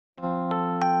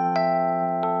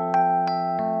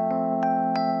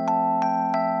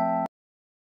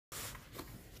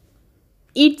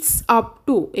it's up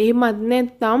to එහෙමත්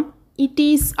නැත්නම් it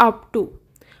is up to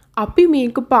අපි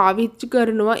මේක පාවිච්චි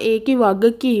කරනවා ඒකේ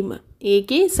වගකීම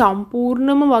ඒකේ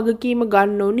සම්පූර්ණම වගකීම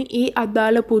ගන්න ඕනි ඒ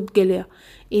අදාළ පුද්ගලයා.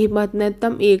 එහෙමත්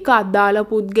නැත්නම් ඒක අදාළ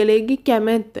පුද්ගලයාගේ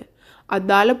කැමැත්ත.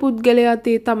 අදාළ පුද්ගලයා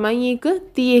තේ තමයි ඒක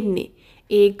තියෙන්නේ.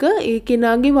 ඒක ඒ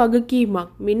කෙනාගේ වගකීමක්.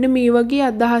 මෙන්න මේ වගේ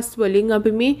අදහස් වලින්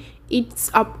අපි මේ it's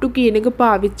up to කියන එක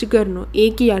පාවිච්චි කරනවා. ඒ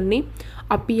කියන්නේ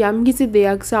අපි යම්කිසි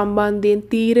දෙයක් සම්බන්ධයෙන්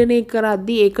තීරණය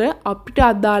කරද්දී ඒක අපිට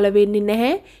අදාළ වෙන්නේ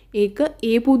නැහැ. ඒක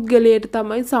ඒ පුද්ගලයාට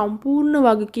තමයි සම්පූර්ණ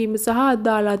වගකීම සහ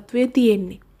අදාළත්වය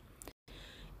තියෙන්නේ.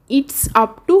 It's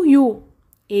up to you.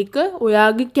 ඒක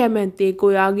ඔයාගේ කැමැත්ත. ඒක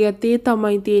ඔයාගේ අතේ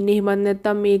තමයි තියෙන්නේ. එහෙම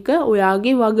නැත්නම් මේක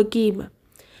ඔයාගේ වගකීම.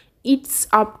 It's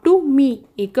up to me.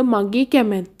 ඒක මගේ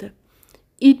කැමැත්ත.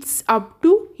 It's up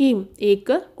to him. ඒක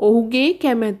ඔහුගේ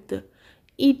කැමැත්ත.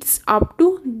 It's up to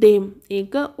them.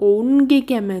 ඒක ඔවුන්ගේ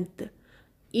කැමැත්ත.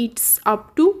 It's up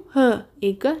to her.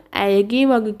 ඒක ඇයගේ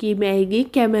වගකීම ඇයගේ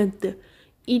කැමැත්ත.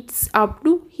 It's up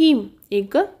to him.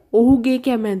 ඒක ඔහුගේ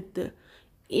කැමැත්ත.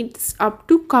 It's up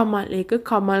to Kamal. ඒක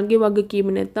කමල්ගේ වගකීම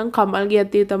නැත්නම් කමල්ගේ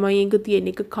අතේ තමයි ඒක තියෙන.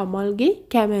 ඒක කමල්ගේ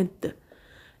කැමැත්ත.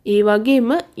 ඒ වගේම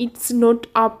it's not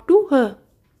up to her.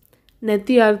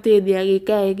 නැති අර්ථයේදී ඒක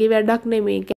ඇයගේ වැඩක්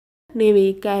නෙමෙයි.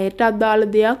 නෙවෙයි. ඇයට අදාළ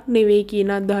දෙයක් නෙවෙයි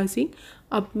කියන අදහසින්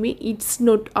අපි මේ it's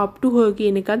not up to her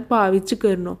කියන එකත් පාවිච්චි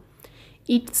කරනවා.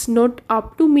 It's not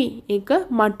up to me. ඒක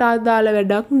මට අදාළ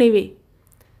වැඩක් නෙවෙයි.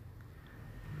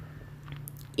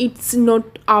 It's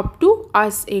not up to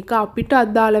us. ඒක අපිට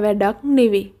අදාළ වැඩක්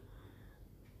නෙවෙයි.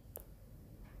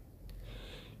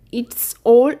 It's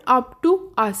all up to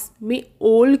us. මේ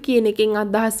all කියන එකෙන්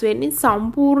අදහස් වෙන්නේ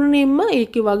සම්පූර්ණයෙන්ම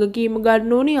ඒකේ වගකීම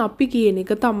ගන්න ඕනේ අපි කියන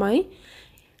එක තමයි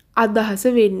අදහස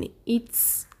වෙන්නේ. It's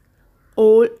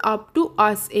all up to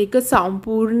us. ඒක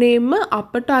සම්පූර්ණයෙන්ම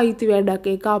අපට අයිති වැඩක්.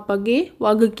 ඒක අපගේ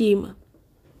වගකීම.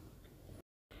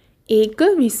 ඒක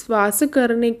විශ්වාස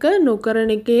කරන එක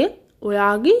නොකරන එකේ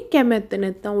ඔයාගේ කැමැත්ත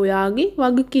නැත්නම් ඔයාගේ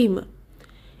වගකීම.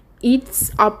 It's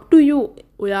up to you.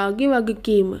 ඔයාගේ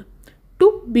වගකීම. To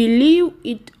believe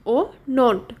it or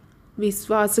not.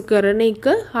 විශ්වාස කරන එක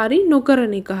හරි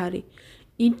නොකරන එක හරි.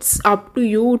 It's up to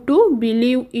you to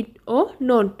believe it or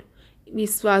not.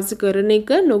 විශ්වාස කරන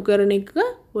එක නොකරන එක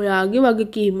ඔයාගේ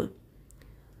වගකීම.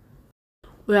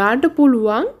 ඔයාට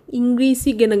පුළුවන් ඉංග්‍රීසි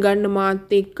ඉගෙන ගන්න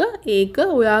මාත් එක්ක ඒක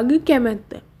ඔයාගේ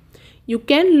කැමැත්ත. You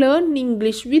can learn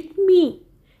English with me.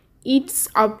 It's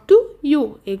up to you.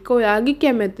 ඒක ඔයාගේ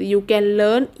කැමැත්ත. You can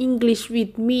learn English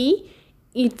with me.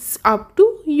 It's up to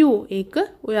you. ඒක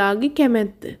ඔයාගේ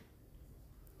කැමැත්ත.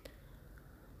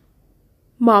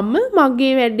 මම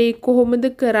මගේ වැඩේ කොහොමද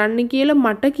කරන්න කියලා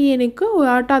මට කියන එක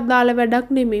ඔයාට අදාළ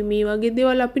වැඩක් නෙමෙයි. මේ වගේ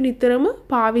දේවල් අපි නිතරම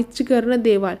පාවිච්චි කරන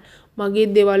දේවල්. මගේ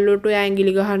දේවල් වලට ඔයා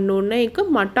ඇඟිලි ගහන්න ඕන නැහැ. ඒක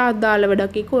මට අදාළ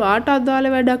වැඩක්. ඒක ඔයාට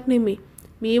අදාළ වැඩක් නෙමෙයි.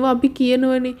 මේවා අපි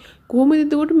කියනවනේ. කොහොමද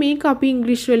එතකොට මේක අපි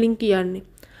ඉංග්‍රීසි වලින් කියන්නේ?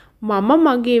 මම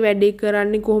මගේ වැඩේ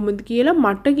කරන්නේ කොහොමද කියලා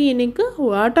මට කියන එක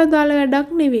ඔයාට අදාළ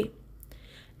වැඩක් නෙවෙයි.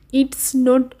 It's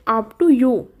not up to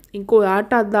you. ඒක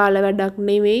ඔයාට අදාළ වැඩක්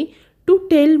නෙවෙයි. To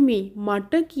tell me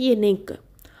මට කියන එක.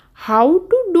 How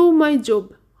to do my job.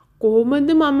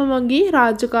 කොහොමද මම මගේ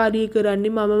රාජකාරිය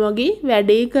කරන්නේ මම මගේ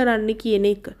වැඩේ කරන්නේ කියන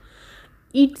එක.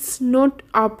 It's not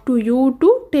up to you to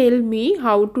tell me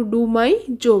how to do my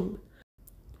job.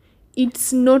 It's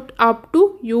not up to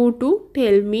you to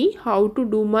tell me how to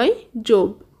do my job.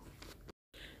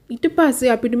 ඊට පස්සේ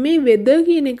අපිට මේ weather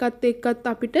කියන එකත් එක්කත්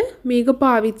අපිට මේක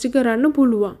පාවිච්චි කරන්න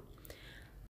පුළුවන්.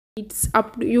 It's up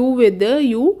to you whether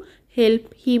you help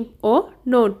him or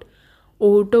not.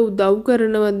 ඔහුට උදව්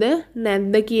කරනවද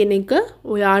නැද්ද කියන එක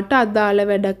ඔයාට අදාළ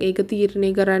වැඩක්. ඒක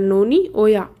තීරණය කරන්න ඕනි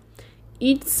ඔයා.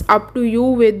 It's up to you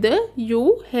whether you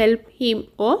help him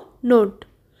or not.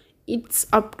 It's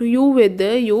up to you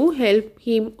whether you help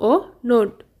him or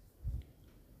not.